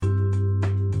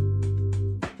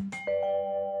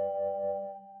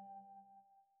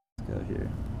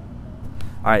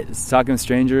All right, it's Talking with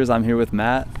Strangers. I'm here with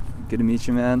Matt. Good to meet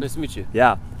you, man. Nice to meet you.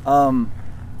 Yeah.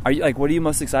 Are you what are you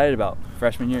most excited about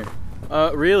freshman year?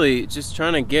 Really, just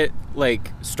trying to get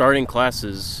starting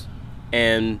classes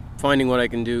and finding what I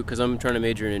can do, because I'm trying to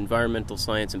major in environmental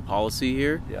science and policy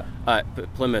here at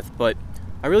Plymouth. But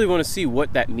I really want to see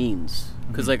what that means,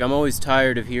 because I'm always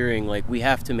tired of hearing we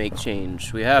have to make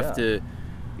change, we have to,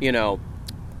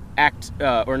 act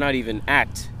or not even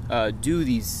act, do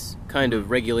these kind of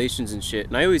regulations and shit.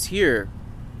 And I always hear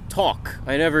talk.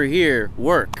 I never hear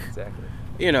work. Exactly.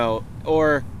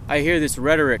 Or I hear this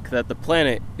rhetoric that the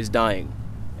planet is dying,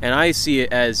 and I see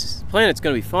it as the planet's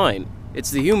gonna be fine.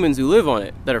 It's the humans who live on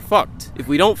it that are fucked if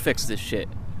we don't fix this shit.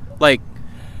 The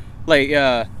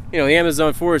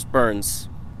Amazon forest burns.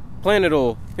 Planet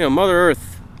will, Mother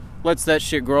Earth lets that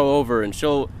shit grow over, and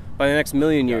she'll, by the next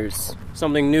million years,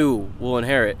 something new will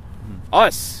inherit.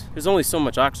 Us, there's only so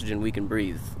much oxygen we can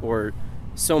breathe, or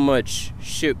so much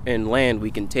shit and land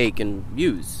we can take and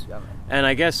use. And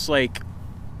I guess in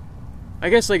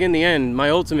the end, my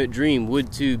ultimate dream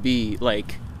would to be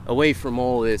away from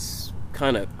all this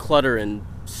kind of clutter and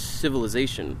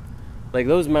civilization.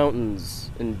 Those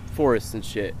mountains and forests and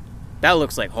shit, that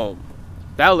looks like home.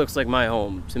 That looks like my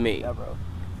home to me. Yeah, bro.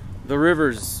 The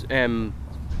rivers, and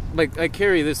I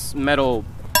carry this metal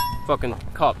fucking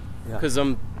cup because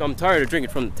I'm tired of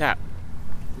drinking from the tap,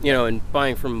 and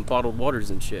buying from bottled waters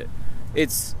and shit.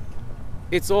 It's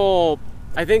all,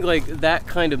 I think that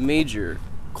kind of major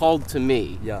called to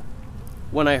me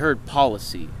when I heard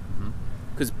policy,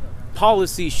 because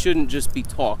policy shouldn't just be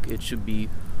talk, it should be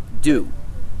do.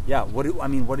 Yeah. What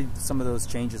do some of those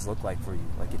changes look like for you?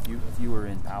 If you were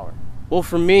in power? Well,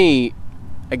 for me,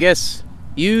 I guess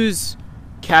use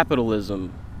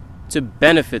capitalism to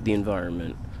benefit the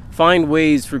environment. Find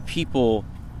ways for people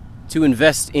to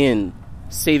invest in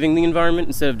saving the environment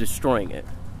instead of destroying it.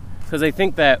 Because I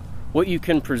think that what you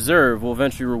can preserve will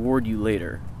eventually reward you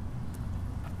later.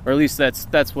 Or at least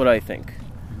that's what I think.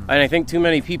 And I think too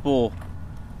many people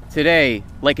today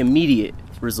like immediate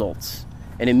results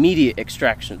and immediate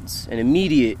extractions and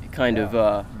immediate kind of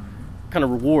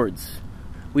rewards.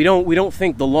 We don't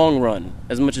think the long run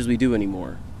as much as we do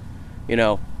anymore,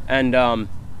 And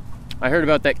I heard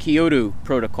about that Kyoto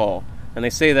Protocol, and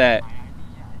they say that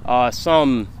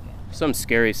some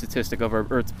scary statistic of our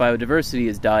Earth's biodiversity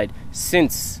has died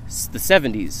since the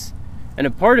 70s. And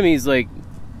a part of me is why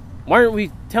aren't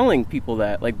we telling people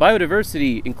that?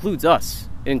 Biodiversity includes us.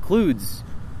 It includes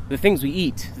the things we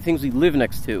eat, the things we live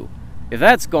next to. If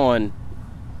that's gone,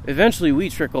 eventually we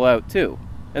trickle out too.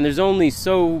 And there's only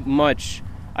so much,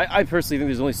 I personally think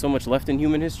there's only so much left in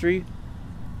human history,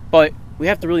 but we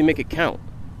have to really make it count.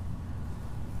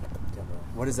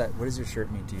 What does your shirt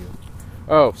mean to you?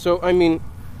 Oh, so I'm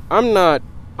not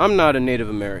a Native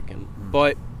American,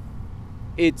 but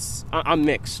I'm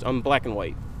mixed. I'm black and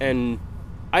white, and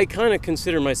I kind of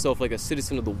consider myself a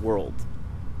citizen of the world.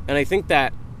 And I think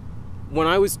that when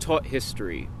I was taught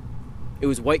history, it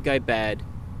was white guy bad,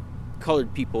 colored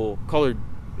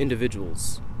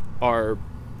individuals are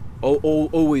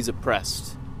always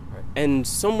oppressed. Right. And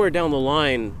somewhere down the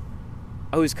line,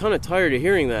 I was kind of tired of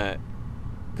hearing that,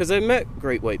 because I met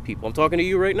great white people. I'm talking to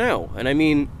you right now, and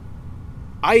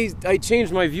I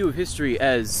changed my view of history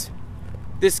as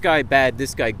this guy bad,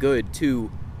 this guy good,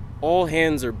 to all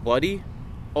hands are bloody,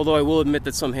 although I will admit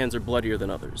that some hands are bloodier than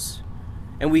others.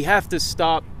 And we have to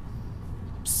stop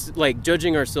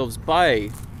judging ourselves by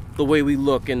the way we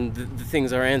look and the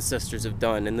things our ancestors have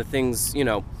done and the things,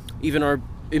 even our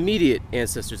immediate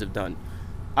ancestors have done.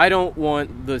 I don't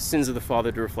want the sins of the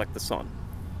father to reflect the son.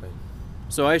 Right.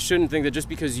 So I shouldn't think that just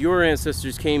because your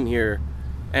ancestors came here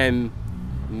and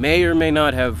may or may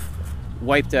not have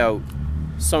wiped out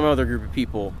some other group of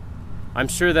people, I'm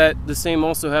sure that the same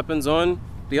also happens on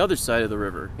the other side of the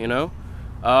river,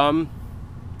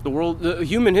 The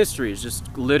human history is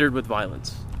just littered with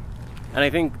violence. And I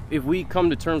think if we come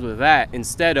to terms with that,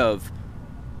 instead of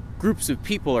groups of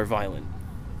people are violent,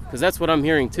 because that's what I'm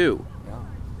hearing too.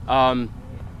 Yeah.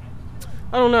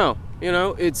 I don't know.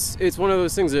 It's one of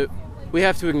those things that we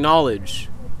have to acknowledge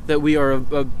that we are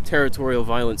a territorial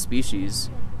violent species,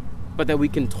 but that we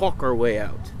can talk our way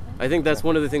out. I think that's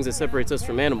one of the things that separates us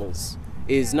from animals,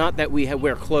 is not that we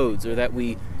wear clothes or that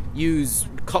we use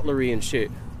cutlery and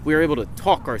shit. We are able to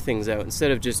talk our things out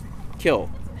instead of just kill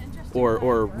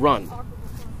or run.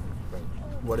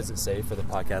 What does it say for the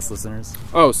podcast listeners?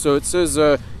 Oh, so it says,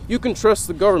 you can trust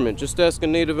the government. Just ask a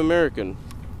Native American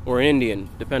or an Indian,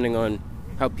 depending on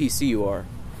how PC you are.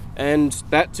 And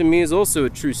that, to me, is also a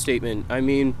true statement.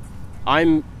 I'm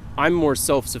more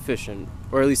self-sufficient,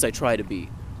 or at least I try to be.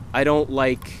 I don't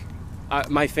like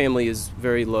my family is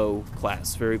very low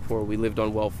class, very poor. We lived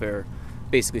on welfare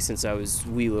basically since I was a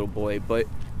wee little boy. But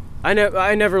I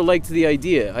never liked the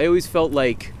idea. I always felt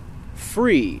like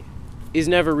free is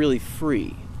never really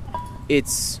free.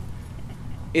 It's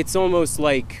almost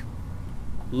like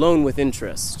loan with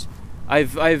interest. I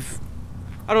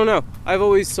don't know. I've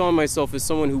always saw myself as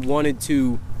someone who wanted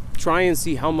to try and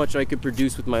see how much I could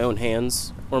produce with my own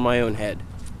hands or my own head,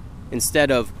 instead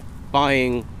of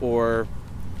buying or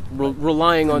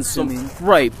relying on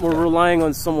relying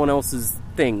on someone else's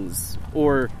things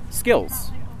or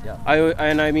skills. Yeah.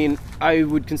 I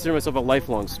would consider myself a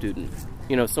lifelong student.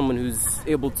 You know, someone who's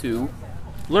able to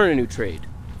learn a new trade.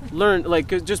 Learn, like,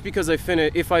 just because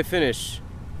if I finish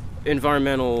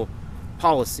environmental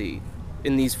policy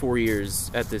in these 4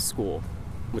 years at this school,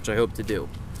 which I hope to do,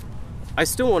 I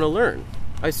still want to learn.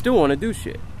 I still want to do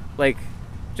shit. Like,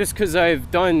 just because I've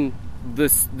done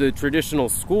the traditional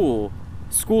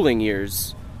schooling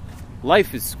years,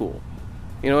 life is school.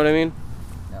 You know what I mean?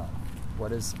 No. What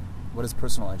does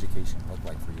personal education look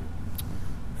like for you?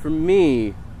 For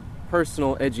me,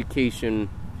 personal education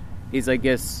is, I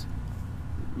guess,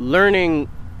 learning.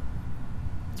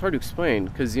 It's hard to explain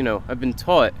because, you know, I've been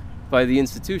taught by the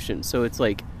institution. So it's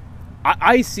like,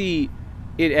 I see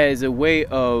it as a way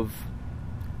of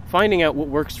finding out what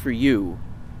works for you.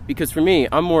 Because for me,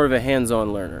 I'm more of a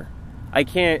hands-on learner. I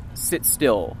can't sit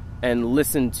still and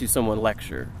listen to someone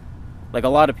lecture, like a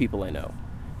lot of people I know.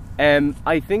 And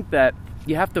I think that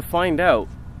you have to find out.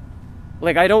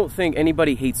 Like, I don't think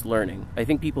anybody hates learning. I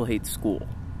think people hate school.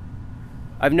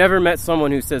 I've never met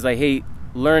someone who says, I hate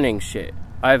learning shit.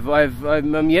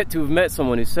 I'm yet to have met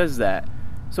someone who says that.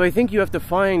 So I think you have to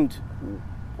find,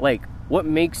 like, what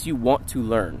makes you want to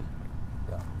learn.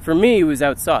 Yeah. For me, it was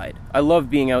outside. I love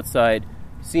being outside,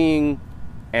 seeing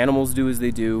animals do as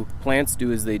they do, plants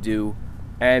do as they do,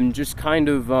 and just kind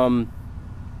of,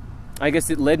 I guess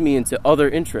it led me into other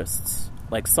interests,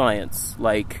 like science,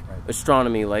 like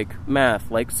astronomy, like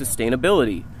math, like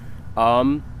sustainability,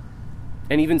 and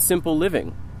even simple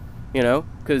living, you know,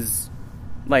 because,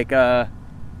 like,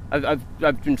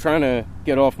 I've been trying to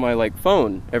get off my, like,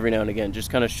 phone every now and again, just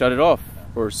kind of shut it off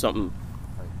or something.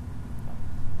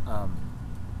 Right.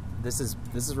 This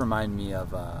is remind me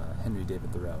of Henry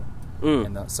David Thoreau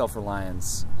and the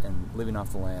self-reliance and living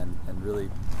off the land and really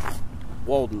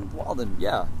Walden,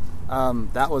 yeah.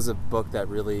 That was a book that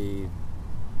really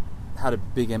had a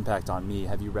big impact on me.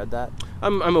 Have you read that?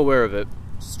 I'm aware of it.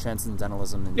 Just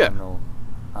transcendentalism in Yeah. general.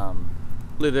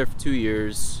 Lived there for 2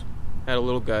 years. Had a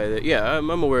little guy that, yeah, I'm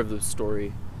aware of the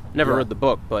story. Never read the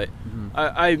book, but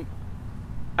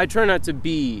I try not to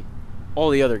be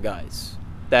all the other guys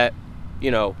that,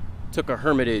 you know, took a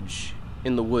hermitage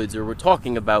in the woods or were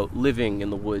talking about living in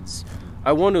the woods.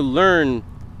 I want to learn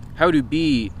how to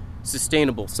be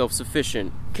sustainable,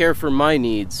 self-sufficient, care for my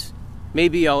needs.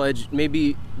 Maybe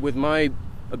maybe with my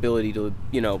ability to,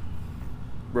 you know,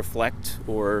 reflect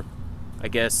or, I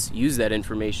guess, use that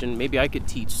information, maybe I could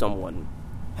teach someone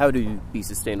how to be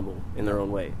sustainable in their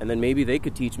own way, and then maybe they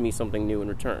could teach me something new in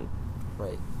return.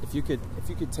 Right. If you could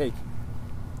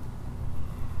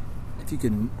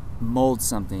mold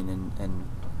something and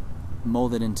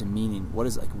mold it into meaning, what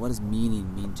does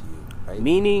meaning mean to you? Right?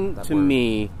 Meaning That to word.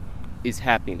 me is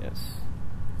happiness.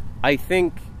 I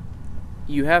think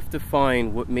you have to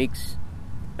find what makes,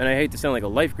 and I hate to sound like a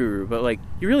life guru, but, like,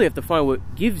 you really have to find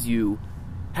what gives you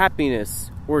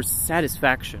happiness or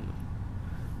satisfaction.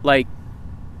 Like,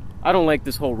 I don't like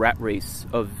this whole rat race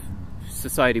of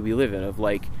society we live in, of,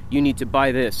 like, you need to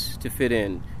buy this to fit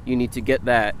in, you need to get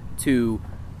that to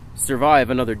survive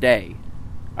another day.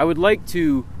 I would like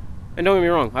to, and don't get me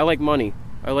wrong, I like money.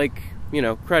 I like, you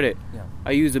know, credit. Yeah.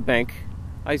 I use a bank.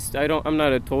 I'm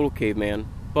not a total caveman,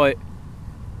 but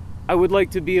I would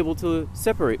like to be able to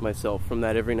separate myself from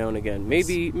that every now and again.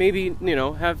 Maybe, you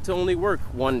know, have to only work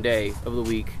one day of the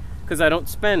week because I don't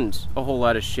spend a whole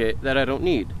lot of shit that I don't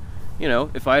need. You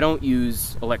know, if I don't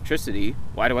use electricity,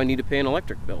 why do I need to pay an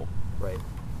electric bill? Right.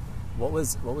 What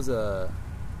was the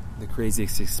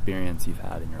craziest experience you've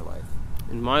had in your life?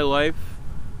 In my life,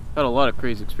 I've had a lot of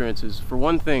crazy experiences. For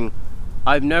one thing,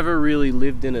 I've never really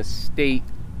lived in a state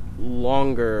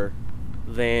longer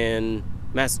than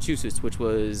Massachusetts, which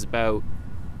was about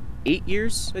 8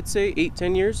 years, I'd say,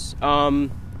 10 years.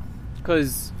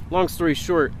 Because, long story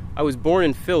short, I was born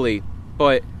in Philly,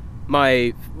 but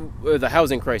the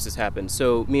housing crisis happened.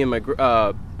 So me and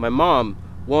my mom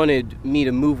wanted me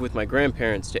to move with my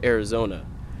grandparents to Arizona.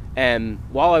 And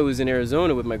while I was in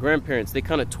Arizona with my grandparents, they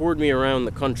kind of toured me around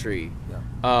the country.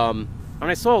 Yeah. And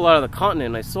I saw a lot of the continent,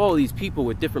 and I saw all these people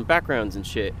with different backgrounds and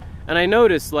shit. And I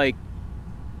noticed, like,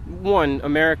 one,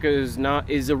 America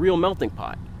is a real melting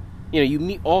pot. You know, you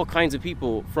meet all kinds of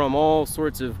people from all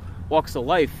sorts of walks of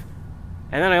life.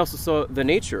 And then I also saw the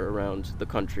nature around the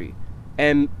country.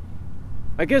 And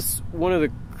I guess one of the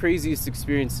craziest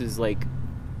experiences, like,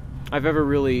 I've ever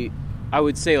really, I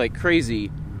would say, like,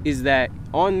 crazy, is that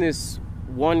on this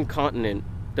one continent,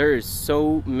 there is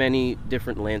so many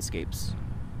different landscapes.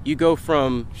 You go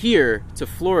from here to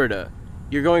Florida,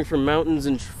 you're going from mountains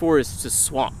and forests to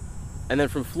swamp. And then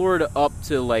from Florida up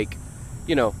to, like,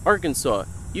 you know, Arkansas,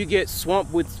 you get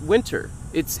swamp with winter.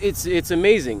 It's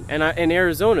amazing. And in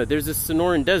Arizona, there's this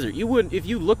Sonoran Desert. If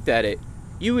you looked at it,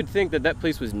 you would think that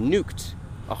place was nuked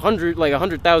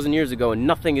 100,000 years ago, and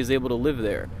nothing is able to live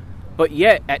there. But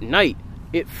yet, at night,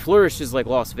 it flourishes like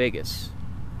Las Vegas.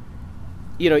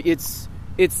 You know, it's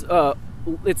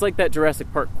like that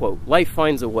Jurassic Park quote: "Life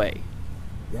finds a way."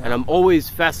 Yeah. And I'm always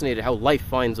fascinated how life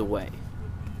finds a way.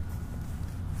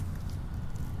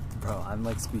 Bro, I'm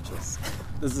like speechless.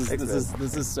 This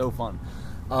is so fun.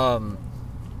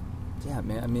 Yeah,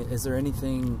 man. I mean, is there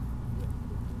anything,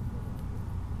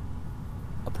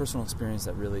 a personal experience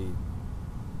that really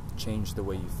changed the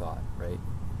way you thought? Right.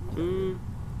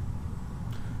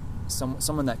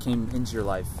 Someone that came into your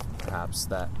life, perhaps,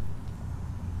 that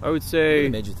I would say really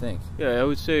made you think. Yeah, I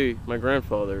would say my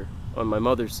grandfather on my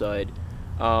mother's side.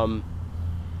 You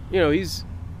know, he's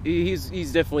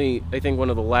definitely, I think, one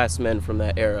of the last men from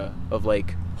that era of,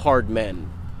 like, hard men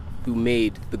who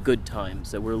made the good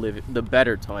times that we're living, the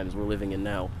better times we're living in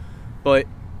now. But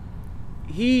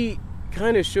he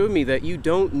kind of showed me that you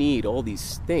don't need all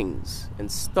these things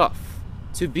and stuff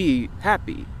to be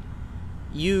happy.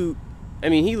 He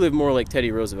lived more like Teddy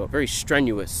Roosevelt, very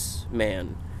strenuous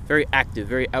man, very active,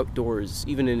 very outdoors,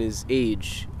 even in his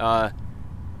age. And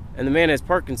the man has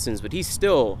Parkinson's, but he's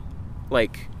still,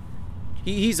 like,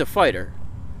 he's a fighter.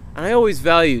 And I always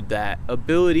valued that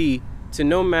ability to,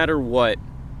 no matter what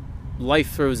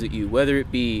life throws at you, whether it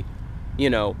be, you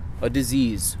know, a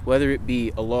disease, whether it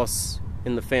be a loss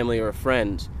in the family or a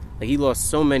friend. Like, he lost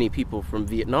so many people from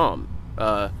Vietnam.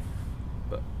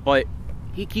 But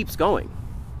he keeps going,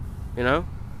 you know?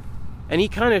 And he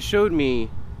kind of showed me,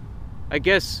 I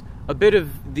guess, a bit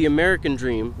of the American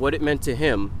dream, what it meant to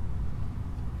him.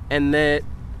 And that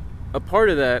a part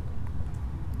of that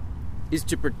is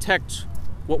to protect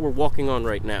what we're walking on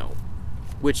right now,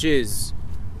 which is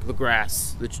the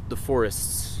grass, the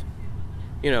forests.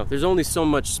 You know, there's only so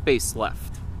much space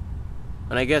left.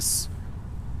 And I guess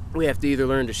we have to either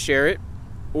learn to share it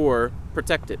or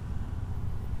protect it.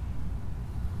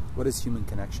 What does human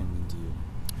connection mean to you?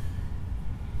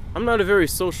 I'm not a very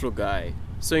social guy.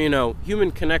 So, you know,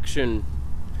 human connection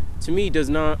to me does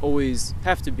not always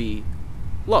have to be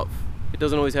love. It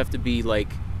doesn't always have to be like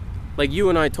you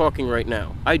and I talking right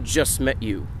now. I just met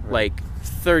you, right, like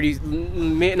 30,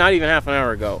 not even half an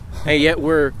hour ago, and yet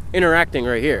we're interacting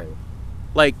right here. Right.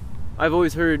 Like, I've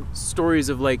always heard stories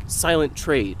of, like, silent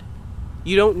trade.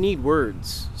 You don't need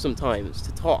words sometimes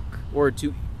to talk or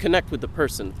to connect with the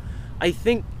person. I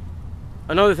think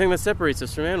another thing that separates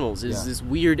us from animals is this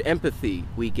weird empathy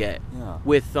we get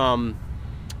with, because,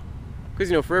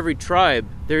 you know, for every tribe,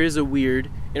 there is a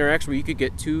weird interaction where you could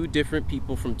get two different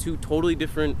people from two totally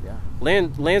different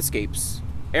landscapes,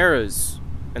 eras,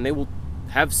 and they will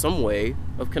have some way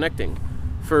of connecting.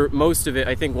 For most of it,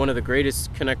 I think one of the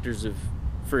greatest connectors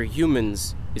for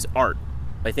humans is art.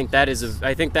 I think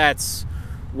that's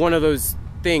one of those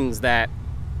things that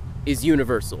is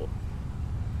universal.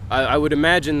 I would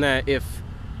imagine that if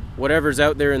whatever's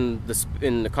out there in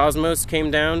the cosmos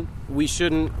came down, we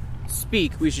shouldn't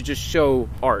speak. We should just show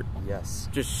art. Yes.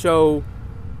 Just show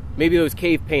maybe those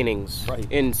cave paintings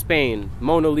in Spain,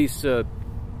 Mona Lisa,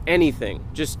 anything.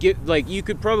 Just get, like, you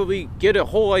could probably get a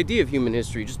whole idea of human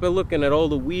history just by looking at all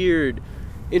the weird,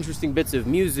 interesting bits of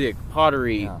music,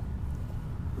 pottery. Yeah.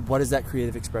 What does that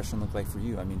creative expression look like for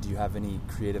you? I mean, do you have any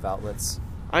creative outlets?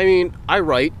 I mean, I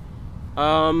write.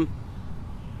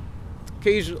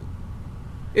 Occasionally.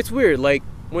 It's weird, like,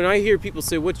 when I hear people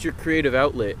say, what's your creative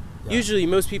outlet? Yeah. Usually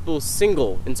most people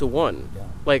single into one. Yeah.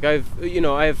 Like, I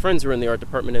have friends who are in the art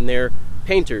department, and they're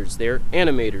painters, they're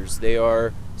animators, they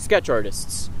are sketch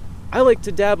artists. I like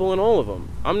to dabble in all of them.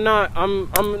 I'm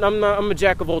a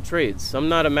jack of all trades. I'm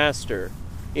not a master,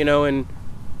 you know, and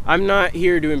I'm not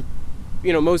here to,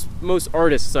 you know, most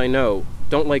artists I know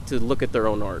don't like to look at their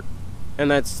own art. And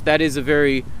that is a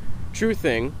very true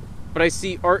thing, but I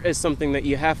see art as something that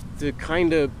you have to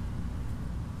kind of,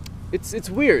 it's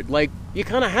weird, like, you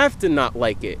kind of have to not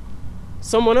like it.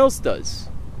 Someone else does.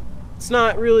 It's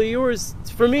not really yours.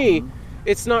 For me,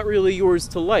 it's not really yours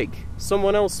to like.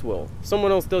 Someone else will.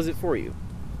 Someone else does it for you.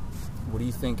 What do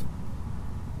you think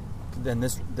then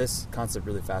this concept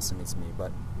really fascinates me.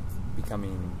 But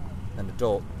becoming an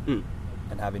adult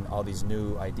and having all these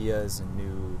new ideas and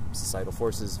new societal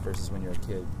forces versus when you're a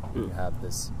kid, you have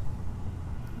this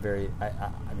very,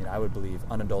 I mean, I would believe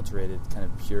unadulterated, kind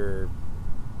of pure,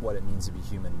 what it means to be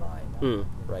human mind,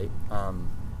 right?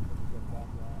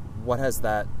 What has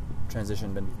that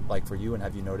transition been like for you, and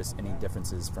have you noticed any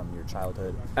differences from your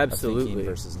childhood Absolutely. of thinking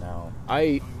versus now?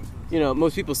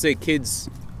 Most people say kids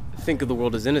think of the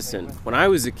world as innocent. When I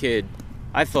was a kid,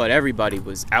 I thought everybody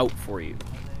was out for you.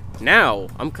 Now,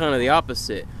 I'm kind of the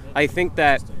opposite. I think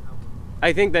that,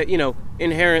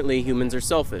 inherently humans are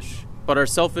selfish, but our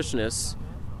selfishness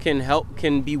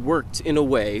can be worked in a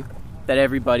way that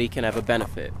everybody can have a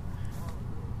benefit.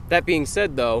 That being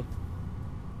said, though,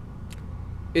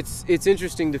 it's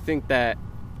interesting to think that,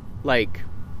 like,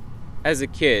 as a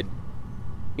kid,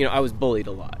 I was bullied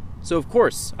a lot. So, of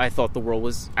course, I thought the world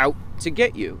was out to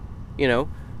get you,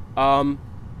 I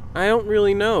don't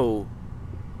really know,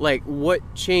 like,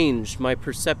 what changed my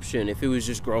perception. If it was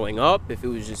just growing up, if it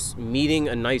was just meeting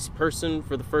a nice person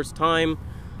for the first time,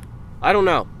 I don't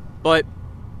know. But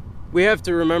we have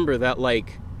to remember that,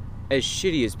 like, as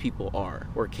shitty as people are,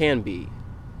 or can be,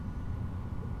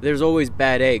 there's always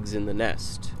bad eggs in the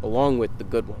nest, along with the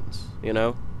good ones,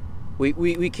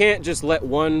 We can't just let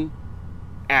one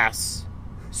ass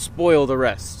spoil the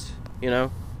rest,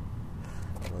 Well,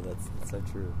 that's so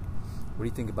true. What do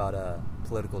you think about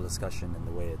political discussion and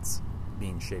the way it's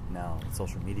being shaped now?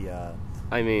 Social media?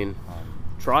 I mean,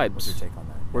 tribes. What's your take on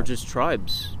that? We're just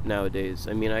tribes nowadays.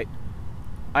 I mean,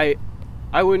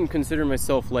 I wouldn't consider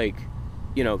myself like,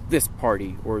 this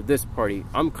party or this party.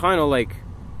 I'm kind of like,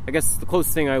 I guess the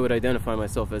closest thing I would identify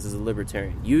myself as is a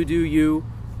libertarian. You do you,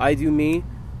 I do me,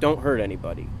 don't hurt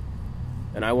anybody.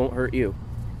 And I won't hurt you.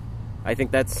 I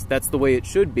think that's the way it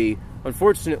should be.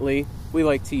 Unfortunately, we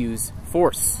like to use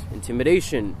force,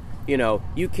 intimidation.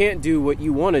 You can't do what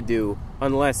you want to do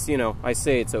unless, I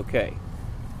say it's okay.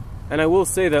 And I will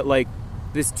say that, like,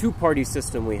 this two-party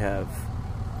system we have,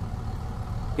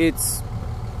 it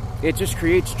just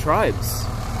creates tribes.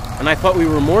 And I thought we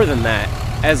were more than that.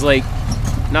 As, like,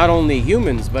 not only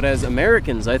humans, but as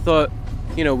Americans, I thought,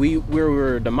 we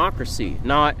were a democracy,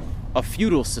 not a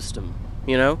feudal system,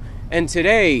 And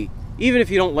today, even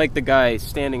if you don't like the guy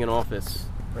standing in office,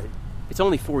 right, it's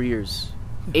only 4 years,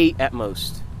 8 at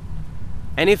most.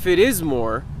 And if it is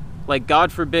more, like,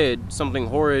 God forbid, something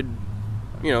horrid,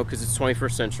 because it's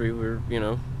 21st century,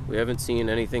 we haven't seen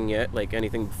anything yet, like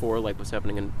anything before, like what's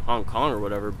happening in Hong Kong or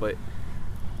whatever, but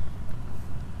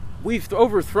we've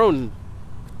overthrown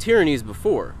tyrannies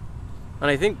before.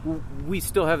 And I think we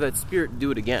still have that spirit to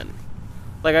do it again.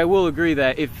 Like, I will agree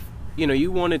that if,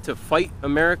 you wanted to fight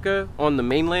America on the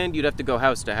mainland, you'd have to go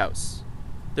house to house.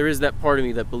 There is that part of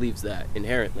me that believes that,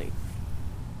 inherently.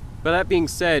 But that being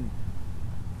said,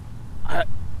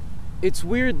 it's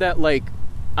weird that, like,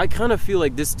 I kind of feel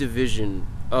like this division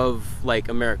of, like,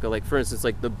 America, like, for instance,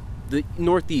 like, the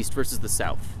Northeast versus the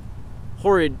South.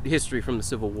 Horrid history from the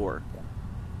Civil War.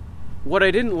 What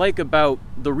I didn't like about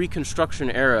the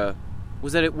Reconstruction era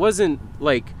was that it wasn't,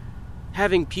 like,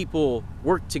 having people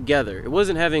work together. It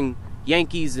wasn't having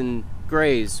Yankees and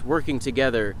Grays working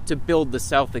together to build the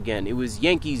South again. It was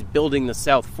Yankees building the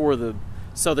South for the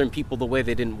Southern people the way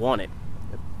they didn't want it.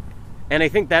 And I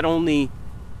think that only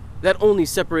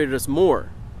separated us more,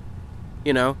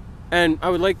 And I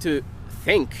would like to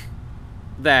think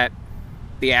that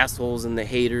the assholes and the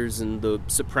haters and the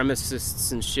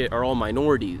supremacists and shit are all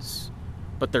minorities,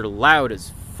 but they're loud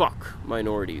as fuck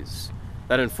minorities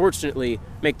that unfortunately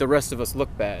make the rest of us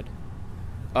look bad.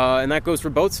 And that goes for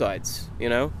both sides,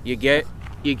 You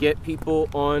get people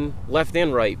on left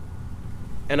and right.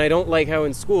 And I don't like how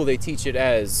in school they teach it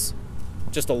as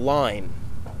just a line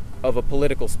of a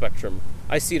political spectrum.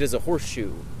 I see it as a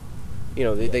horseshoe.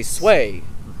 They sway.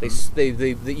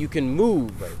 They you can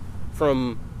move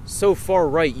from so far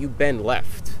right you bend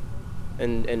left,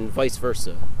 and vice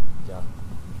versa. Yeah.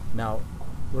 Now,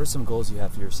 what are some goals you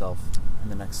have for yourself in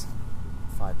the next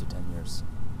 5 to 10 years?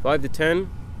 5 to 10?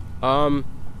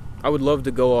 I would love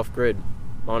to go off grid,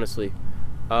 honestly.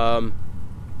 I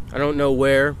don't know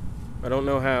where. I don't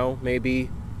know how. Maybe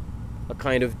a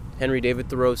kind of Henry David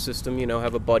Thoreau system,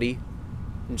 have a buddy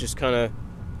and just kind of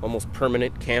almost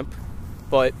permanent camp.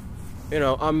 But,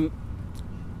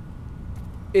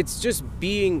 it's just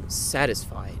being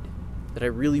satisfied that I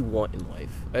really want in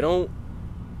life.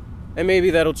 And maybe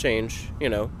that'll change,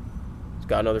 It's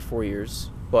got another 4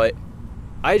 years. But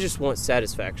I just want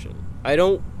satisfaction.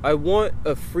 I want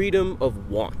a freedom of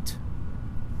want,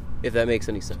 if that makes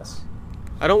any sense.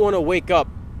 I don't want to wake up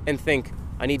and think,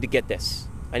 I need to get this.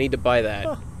 I need to buy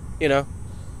that.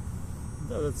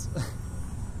 No, that's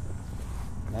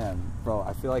man, bro.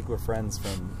 I feel like we're friends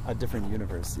from a different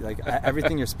universe. Like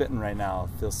everything you're spitting right now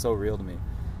feels so real to me.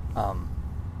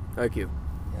 Thank you.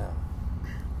 Yeah.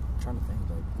 I'm trying to think.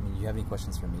 Like, I mean, you have any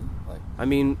questions for me? Like, I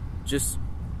mean, just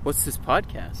what's this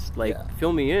podcast? Like, Yeah.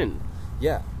 fill me in.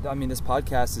 yeah. I mean, this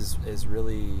podcast is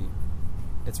really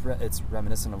it's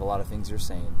reminiscent of a lot of things you're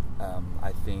saying.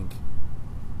 I think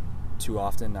too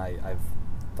often I've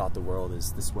thought the world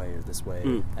is this way or this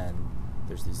way, and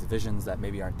there's these divisions that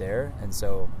maybe aren't there, and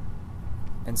so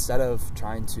instead of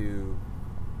trying to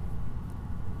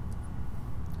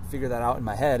figure that out in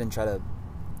my head and try to,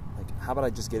 like, how about I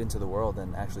just get into the world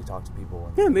and actually talk to people?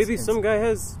 And, Yeah, maybe some guy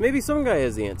has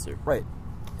the answer. right.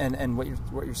 And what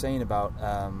you're saying about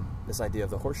this idea of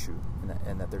the horseshoe,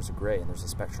 and that there's a gray and there's a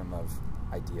spectrum of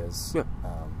ideas, Yeah.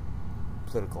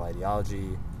 Political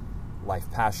ideology,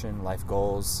 life passion, life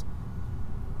goals.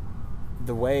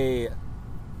 The way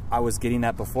I was getting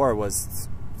at before was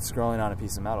scrolling on a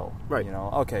piece of metal. Right. You know,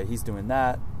 okay, he's doing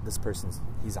that. This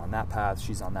he's on that path.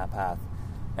 She's on that path.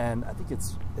 And I think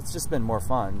it's just been more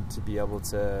fun to be able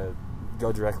to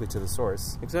go directly to the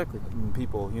source. Exactly.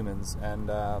 People, humans, and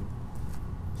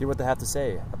hear what they have to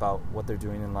say about what they're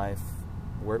doing in life,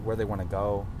 where they want to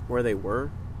go. Where they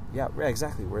were. Yeah,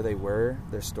 exactly. Where they were,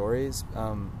 their stories.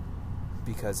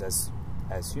 Because as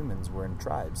humans, we're in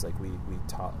tribes. Like we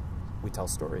tell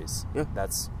stories. Yeah.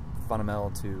 That's fundamental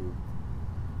to,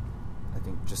 I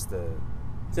think, just the...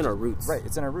 It's in our roots. Right,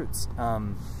 it's in our roots.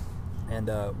 And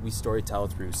we storytell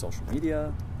through social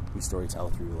media. We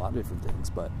storytell through a lot of different things.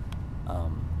 But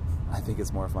I think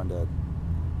it's more fun to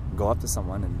go up to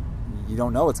someone and you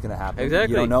don't know what's going to happen.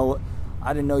 Exactly. You don't know...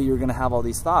 I didn't know you were going to have all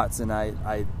these thoughts. And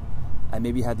I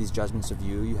maybe had these judgments of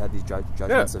you. You had these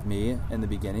judgments of me in the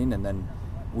beginning. And then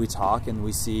we talk and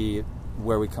we see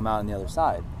where we come out on the other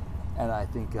side. And I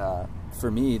think for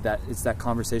me, that it's that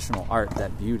conversational art,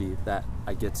 that beauty that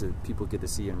people get to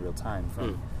see in real time,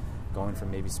 from going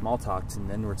from maybe small talk to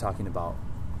then we're talking about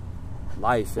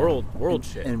life, world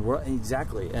shit, and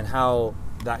exactly, and how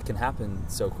that can happen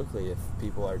so quickly if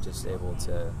people are just able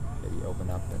to maybe open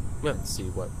up and see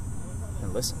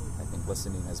and listen. I think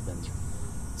listening has been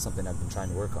something I've been trying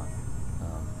to work on.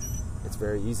 It's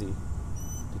very easy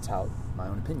to tout my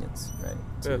own opinions, right?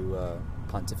 To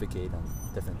pontificate on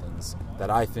different things that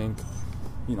I think,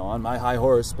 on my high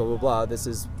horse, blah, blah, blah,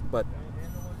 but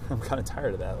I'm kind of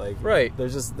tired of that. Like, right.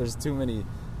 There's too many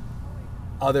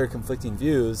other conflicting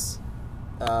views.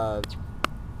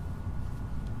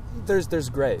 There's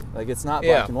gray. Like, it's not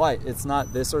black and white. It's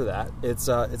not this or that. It's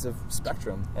a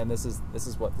spectrum, and this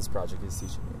is what this project is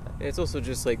teaching me. And it's also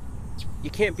just like, you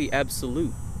can't be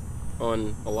absolute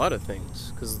on a lot of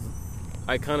things, because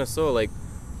I kind of saw, like,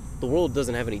 the world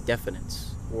doesn't have any definites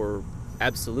or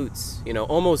absolutes.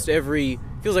 Almost every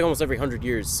 100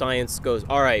 years, science goes,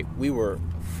 all right, we were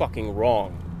fucking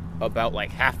wrong about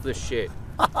like half the shit.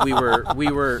 We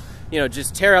were,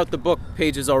 just tear out the book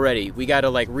pages already. We got to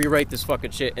like rewrite this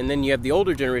fucking shit. And then you have the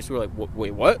older generation who are like,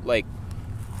 wait, what? Like,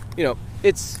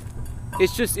 it's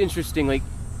just interesting. Like,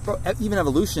 even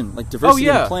evolution, like diversity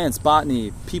in plants,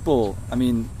 botany, people. I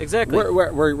mean, exactly.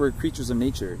 We're creatures of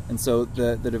nature, and so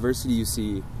the diversity you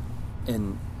see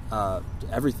in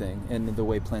everything, and the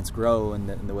way plants grow and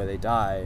the way they die,